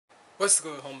What's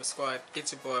good, Homer Squad?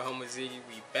 It's your boy Homer Ziggy.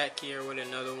 We back here with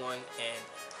another one, and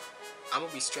I'm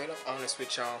gonna be straight up honest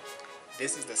with y'all.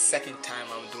 This is the second time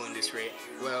I'm doing this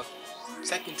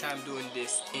second time doing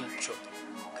this intro,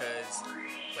 cause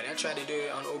when I tried to do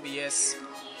it on OBS,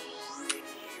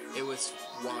 it was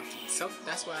wonky.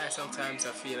 That's why sometimes I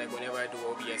feel like whenever I do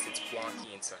OBS, it's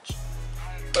wonky and such.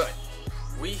 But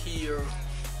we here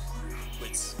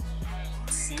with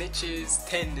SNITCH's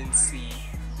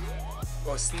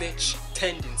SNITCH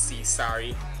Tendencies,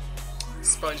 sorry,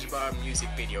 SpongeBob music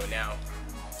video. Now,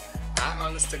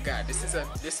 honest to God, this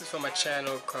is from a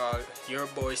channel called Your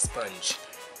Boy Sponge.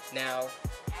 Now,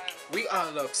 we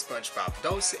all love SpongeBob.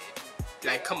 Don't say,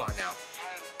 like, come on now.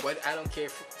 But I don't care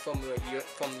from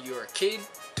you're a kid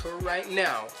to right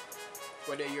now,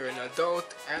 whether you're an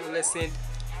adult, adolescent,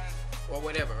 or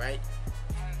whatever, right?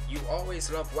 You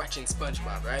always love watching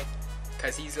SpongeBob, right?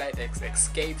 Because he's like the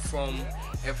escape from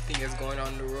everything that's going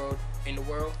on in the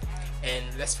world. And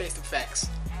let's face the facts.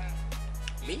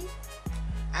 Me,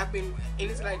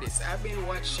 it's like this. I've been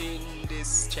watching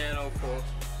this channel for,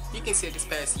 you can say, this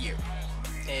past year,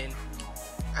 and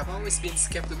I've always been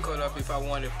skeptical of if I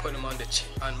want to put him on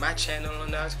my channel or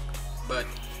not. But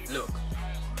look,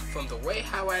 from the way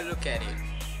how I look at it,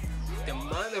 the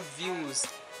amount of views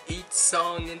each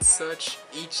song and such,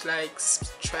 each like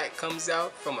track comes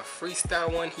out, from a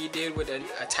freestyle one he did with an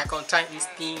Attack on Titan's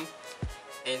theme,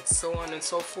 and so on and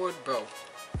so forth, bro.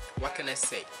 What can I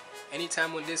say?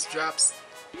 Anytime when this drops,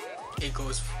 it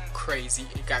goes crazy.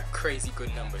 It got crazy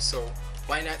good numbers. So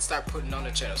why not start putting on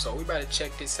the channel? So we better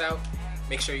check this out.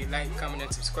 Make sure you like, comment,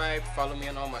 and subscribe. Follow me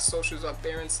on all my socials up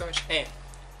there and such. And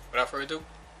without further ado,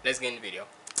 let's get in the video.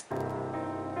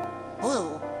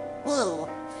 Blue.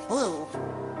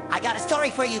 I got a story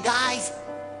for you guys.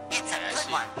 It's a good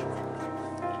one.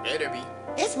 You better be.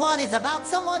 This one is about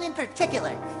someone in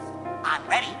particular. I'm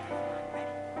ready.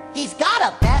 He's got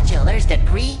a bachelor's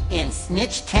degree in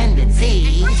snitch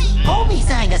tendencies. Homie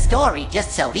sang a story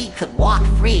just so he could walk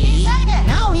free.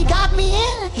 Now he got me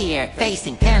in here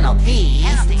facing penalties.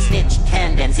 Snitch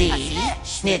tendencies.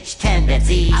 Snitch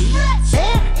tendencies.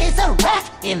 There is a rat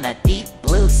in the deep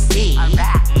blue sea.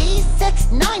 He's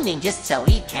 6'9" just so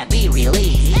he can't be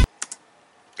released.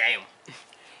 Damn.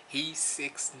 He's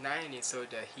 6'9" so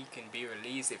that he can be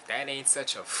released. If that ain't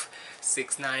such a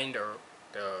 6'9",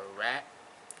 the rat,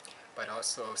 but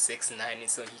also 6'9"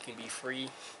 so he can be free.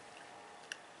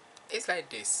 It's like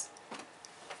this.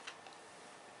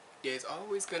 There's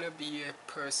always gonna be a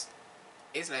person.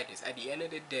 It's like this. At the end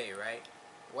of the day, right?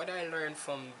 What I learned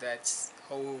from that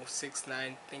whole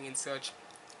 6'9" thing and such,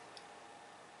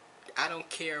 I don't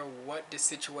care what the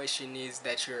situation is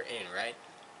that you're in, right?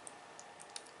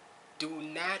 Do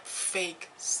not fake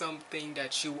something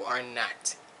that you are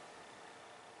not.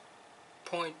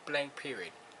 Point blank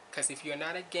period. Because if you're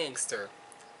not a gangster,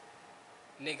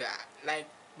 nigga, like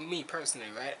me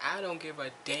personally, right? I don't give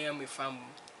a damn if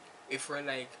we're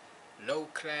like low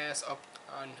class, up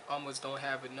on almost don't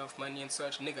have enough money and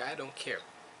such. Nigga, I don't care.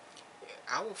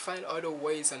 I will find other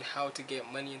ways on how to get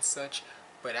money and such,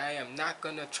 but I am not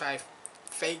gonna try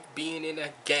fake being in a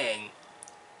gang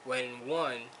when,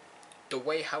 one, the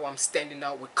way how I'm standing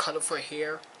out with colorful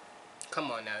hair.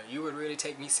 Come on now, you would really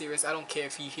take me serious? I don't care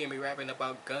if you hear me rapping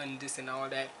about gun, this and all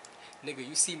that. Nigga,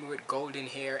 you see me with golden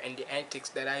hair and the antics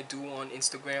that I do on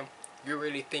Instagram, you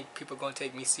really think people gonna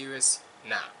take me serious?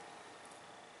 Nah.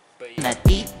 But yeah. The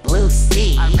deep blue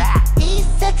sea. He's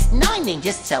 6'9"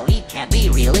 just so he can't be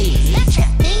released.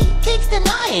 He keeps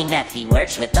denying that he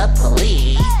works with the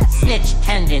police. Snitch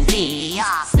tendencies.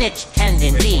 Snitch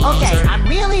tendencies. Okay, I'm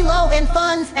really low in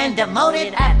funds and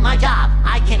demoted at my job.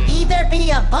 I can either be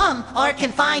a bum or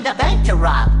can find a bank to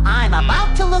rob. I'm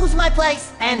about to lose my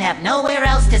place and have nowhere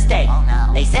else to stay.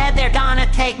 They said they're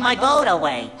gonna take my boat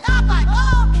away. Not my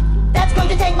boat! That's going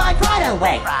to take my pride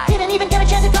away. Didn't even get a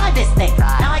chance to drive this thing.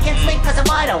 Now I can't sleep cause I'm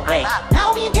wide awake.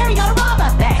 Now me and Gary gotta rob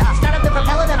a bank. Start up the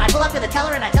propeller, then I pull up to the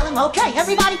teller and I tell him, okay,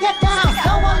 everybody get down.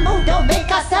 No one move, don't make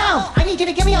a sound. I need you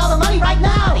to give me all the money right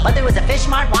now. But there was a fish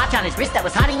smart watch on his wrist that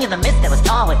was hiding in the mist that was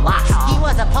tall with locks. He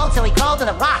was a punk, so he crawled to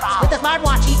the rocks. With the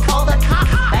smartwatch he called a cop.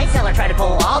 Bank teller tried to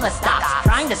pull all the stops,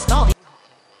 trying to stall.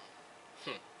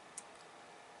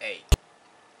 Hey,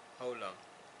 hold on.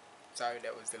 Sorry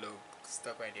that was the little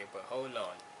stuff right there, but hold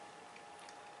on.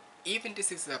 Even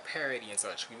this is a parody and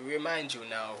such. We remind you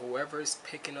now, whoever's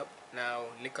picking up now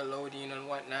Nickelodeon and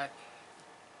whatnot,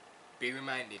 be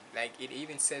reminded. Like, it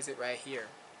even says it right here.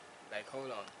 Like,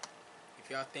 hold on. If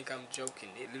y'all think I'm joking,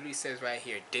 it literally says right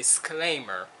here,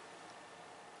 disclaimer.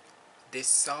 This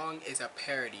song is a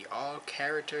parody. All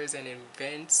characters and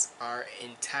events are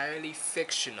entirely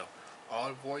fictional.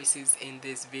 all voices in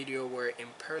this video were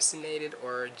impersonated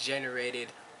or generated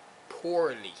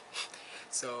poorly.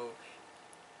 So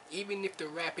even if the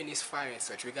rapping is fire and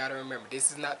such, we gotta remember this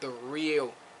is not the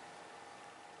real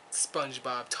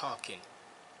SpongeBob talking.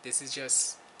 This is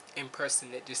just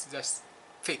impersonate. This is just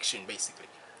fiction, basically.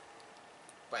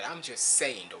 But I'm just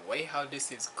saying, the way how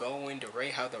this is going, the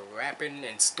way how the rapping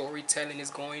and storytelling is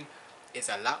going, is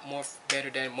a lot more better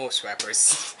than most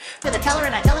rappers. To the teller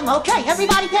and I tell him, okay,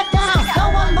 everybody get down.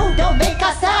 No one move, don't make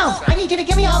a sound. I need you to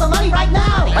give me all the money right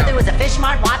now. But there was a fish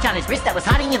smart watch on his wrist that was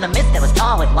hiding in the mist that was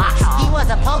tall with locks. He was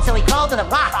a punk, so he crawled to the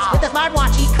rocks. With the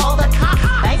smartwatch, he called a cop.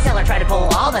 Bank teller tried to pull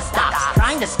all the stops.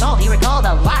 Trying to stall, he recalled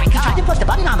a lot. He tried to push the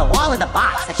button on the wall in the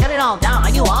box. I shut it all down,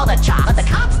 I knew all the chops. But the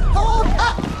cops pulled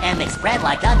up, and they spread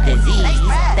like a disease.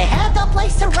 They had the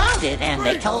place surrounded, and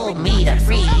they told me to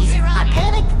freeze. I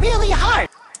panicked really hard.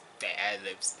 The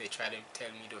ad-libs, they try to tell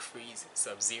me to freeze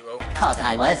Sub-Zero. Cause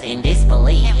I was in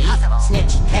disbelief.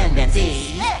 Snitch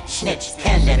tendencies. Snitch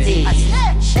tendencies.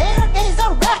 There is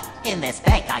a rat in this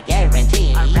bank, I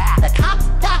guarantee. The cops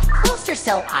got closer,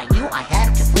 so I knew I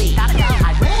had to flee.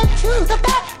 I ran to the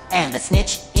back, and the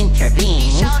snitch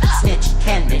intervened. Snitch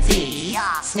tendencies.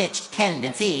 Snitch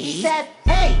tendencies. He said,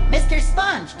 hey, Mr.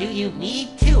 Sponge, do you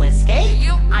need to escape?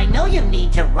 I know you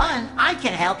need to run. I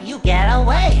can help you get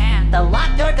away. The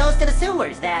locked door goes to the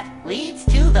sewers that leads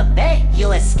to the bay.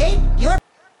 You'll escape your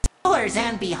sewers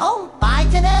and be home by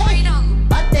today.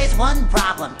 But there's one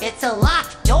problem. It's a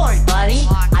locked door, buddy.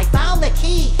 I found the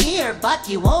key here, but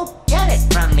you won't get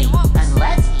it from me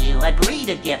unless you agree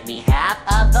to give me half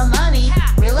of the money.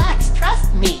 Relax,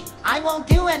 trust me. I won't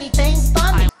do anything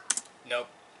funny. Nope.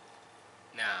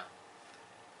 Nah.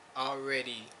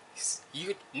 Already,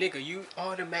 you nigga, you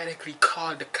automatically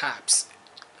called the cops.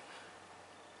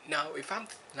 Now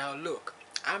look,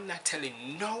 I'm not telling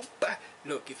nobody.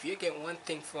 Look, if you get one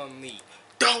thing from me,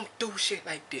 don't do shit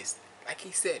like this. Like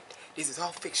he said, this is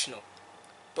all fictional.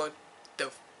 But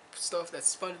the stuff that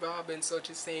SpongeBob and such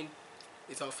is saying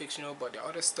is all fictional. But the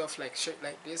other stuff like shit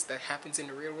like this that happens in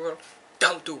the real world,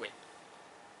 don't do it.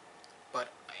 But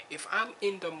if I'm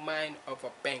in the mind of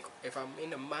a bank, if I'm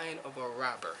in the mind of a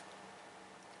robber,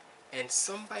 and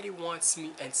somebody wants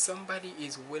me, and somebody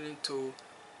is willing to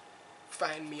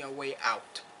find me a way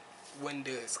out, when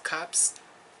there's cops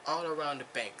all around the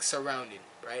bank, surrounded,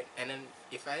 right? And then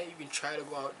if I even try to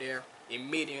go out there,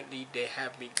 immediately they're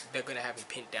gonna have me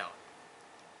pinned down.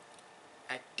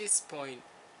 At this point,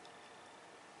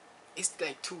 it's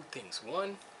like two things.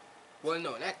 One, well,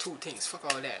 no, not two things.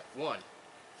 Fuck all that. One,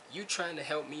 you trying to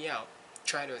help me out,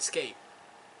 try to escape.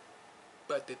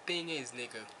 But the thing is,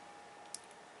 nigga,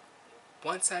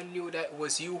 once I knew that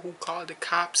was you who called the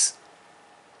cops,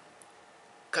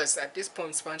 because at this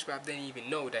point SpongeBob didn't even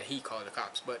know that he called the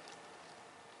cops. But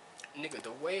nigga,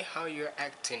 the way how you're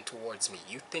acting towards me,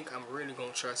 you think I'm really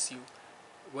gonna trust you?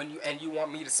 And you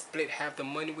want me to split half the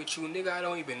money with you? Nigga, I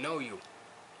don't even know you.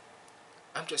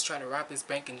 I'm just trying to rob this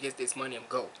bank and get this money and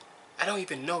go. I don't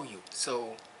even know you.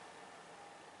 So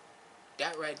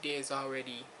that right there is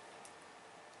already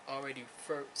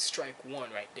first strike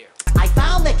one right there. I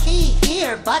found the key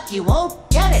here, but you won't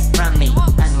get it from me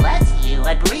unless you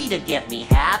agree to give me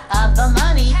half of the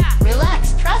money.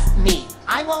 Relax, trust me,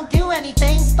 I won't do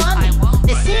anything funny.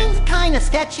 This seems kinda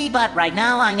sketchy, but right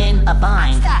now I'm in a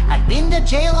bind. I've been to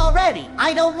jail already,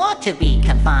 I don't want to be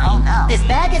confined. This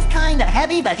bag is kinda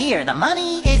heavy, but here, the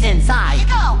money is inside.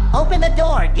 Open the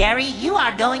door, Gary, you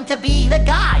are going to be the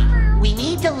guy. We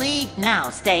need to leave now,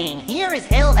 staying here is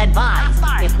ill-advised.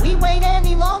 If we wait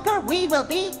any longer, we will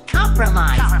be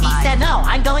compromised. He said no,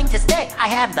 I'm going to stay, I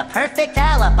have the perfect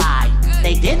alibi.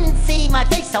 They didn't see my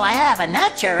face, so I have a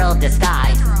natural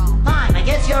disguise. Fine, I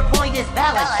guess your point is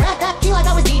valid. That feel like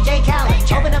I was DJ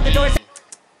Khaled. Open up the doors.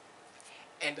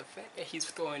 And the fact that he's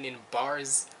throwing in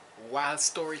bars while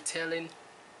storytelling,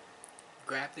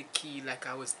 grab the key like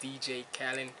I was DJ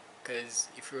Khaled. Because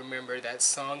if you remember that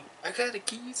song, I got the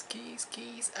keys, keys,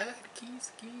 keys, I got the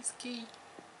keys, keys, key.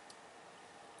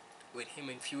 With him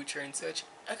in Future and such,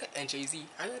 and Jay-Z,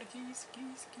 I got the keys,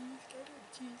 keys, keys, got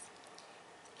the keys.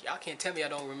 Y'all can't tell me I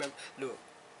don't remember. Look,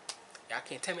 y'all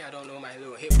can't tell me I don't know my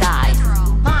little hip.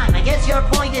 Fine, I guess your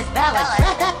point is valid.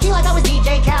 That feel like I was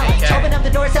DJ Khaled. Open up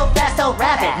the door so fast, so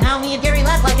rapid. Now me and Gary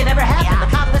left like it never happened.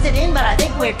 The cop wasn't in, but I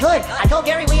think we're good. I told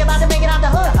Gary we about to make it out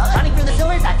the hood. Running through the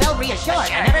sewers, I felt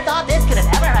reassured. I never thought this could have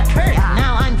ever occurred.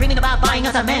 Now I'm dreaming about buying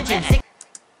us a mansion.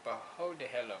 But hold the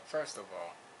hell up. First of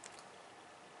all,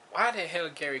 why the hell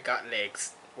Gary got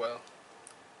legs? Well,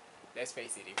 let's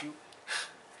face it. If you,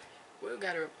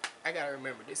 I gotta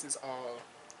remember, this is all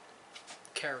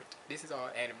character. This is all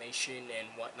animation and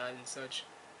whatnot and such.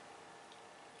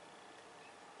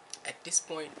 at this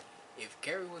point, if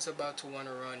Gary was about to want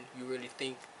to run, you really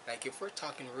think, like if we're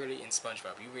talking really in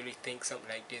SpongeBob, you really think something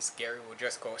like this, Gary will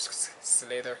just go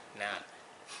slither? Nah.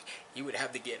 You would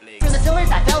have to get legs. Through the sewers,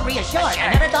 I felt reassured.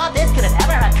 I never thought this could have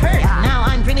ever occurred. Now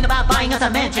I'm dreaming about buying us a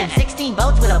mansion, 16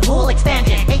 boats with a pool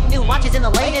expansion, 8 new watches in the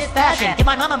latest fashion. Give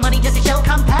my mama money just to show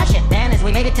compassion. Then as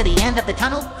we made it to the end of the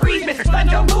tunnel, freeze, Mr.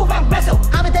 Sponge, don't move, I'll wrestle.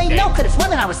 How did they know? Could have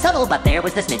sworn that I was subtle, but there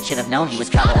was the snitch. Should have known he was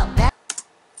trouble.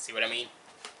 See what I mean?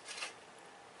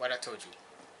 What I told you.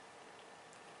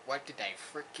 What did I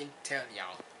freaking tell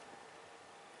y'all?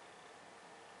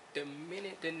 The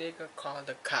minute the nigga called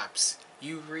the cops,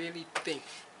 you really think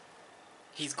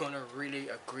he's gonna really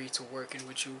agree to working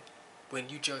with you when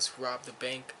you just robbed the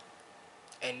bank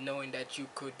and knowing that you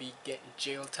could be getting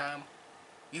jail time?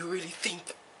 You really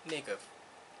think, nigga,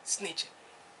 snitching?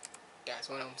 That's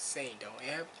what I'm saying, don't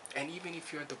ever. And even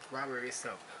if you're the robber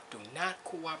yourself, do not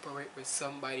cooperate with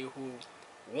somebody who,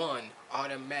 one,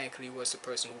 automatically was the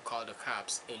person who called the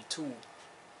cops, and two,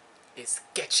 is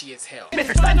sketchy as hell.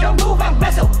 Mr. Sponge, don't move, I'll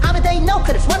wrestle. How did they know?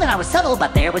 Could have sworn that I was subtle,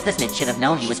 but there was the snitch. Should have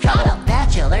known he was trouble. A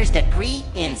bachelor's degree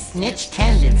in snitch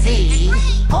tendencies.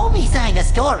 Homie signed a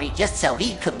story just so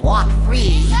he could walk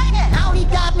free. Now he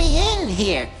got me in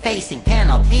here, facing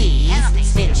penalties.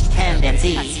 Snitch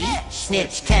tendencies.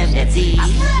 Snitch tendencies.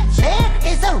 There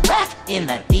is a rat in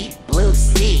the deep blue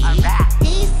sea.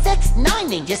 He's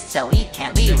 6'9" just so he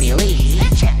can't be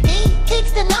released. He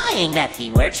keeps denying that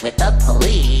he works with the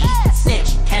police.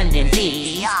 Snitch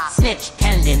tendencies. Snitch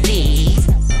tendencies.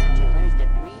 Bachelor's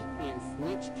degree in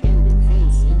snitch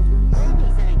tendencies.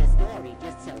 Homie signed a story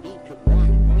just so he could walk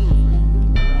free.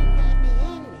 Got me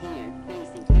in here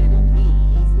facing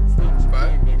penalties. Snitch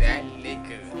Fuck that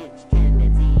nigga. Snitch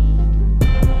tendencies.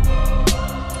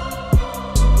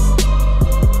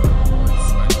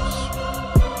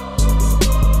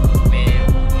 Man,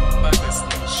 fuck a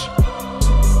snitch.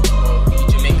 Or we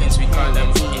Jamaicans, we call them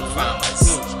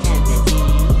informers.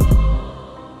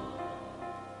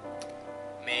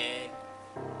 Man,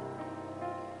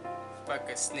 fuck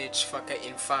a snitch, fuck a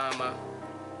informer.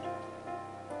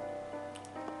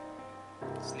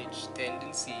 Snitch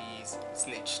tendencies,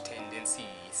 snitch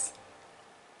tendencies.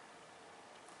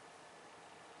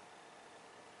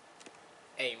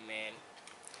 Hey man,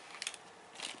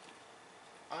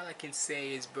 all I can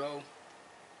say is, bro,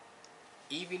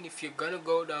 even if you're gonna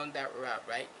go down that route,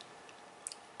 right?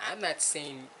 I'm not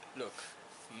saying, look,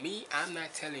 I'm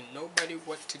not telling nobody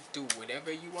what to do.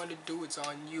 Whatever you want to do, it's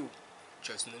on you.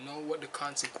 Just know what the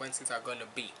consequences are gonna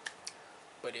be.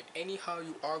 But if anyhow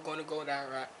you are gonna go down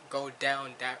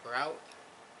that route,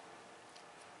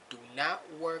 do not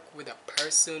work with a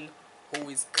person who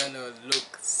is gonna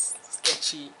look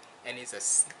sketchy and is a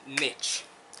snitch.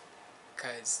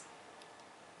 Cause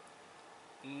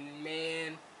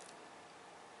man,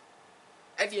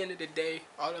 at the end of the day,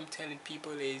 all I'm telling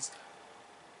people is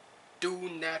do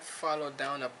not follow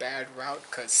down a bad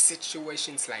route, cause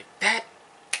situations like that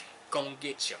gon'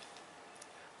 get you.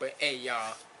 But hey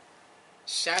y'all,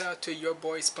 shout out to your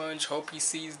boy Sponge. Hope he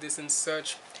sees this and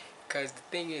such. Cause the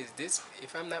thing is, this,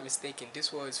 if I'm not mistaken,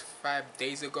 this was 5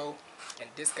 days ago,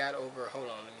 and this got over. Hold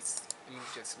on, let me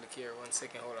just look here 1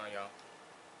 second. Hold on, y'all.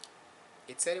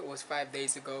 It said it was 5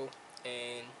 days ago,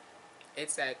 and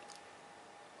it's at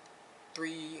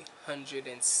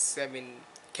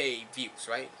 307K views,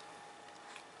 right?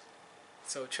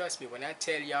 So trust me when I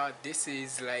tell y'all, this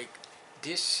is like,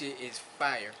 this shit is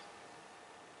fire.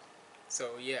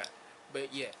 So yeah,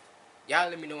 but yeah, y'all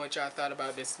let me know what y'all thought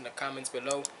about this in the comments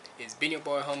below. It's been your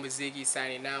boy Humble Ziggy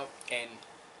signing out, and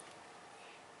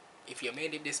if you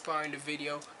made it this far in the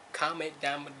video, comment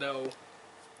down below,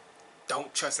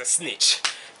 don't trust a snitch,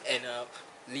 and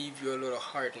leave your little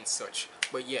heart and such.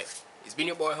 But yeah, it's been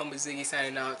your boy Humble Ziggy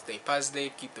signing out. Stay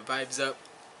positive, keep the vibes up.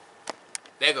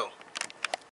 There you go.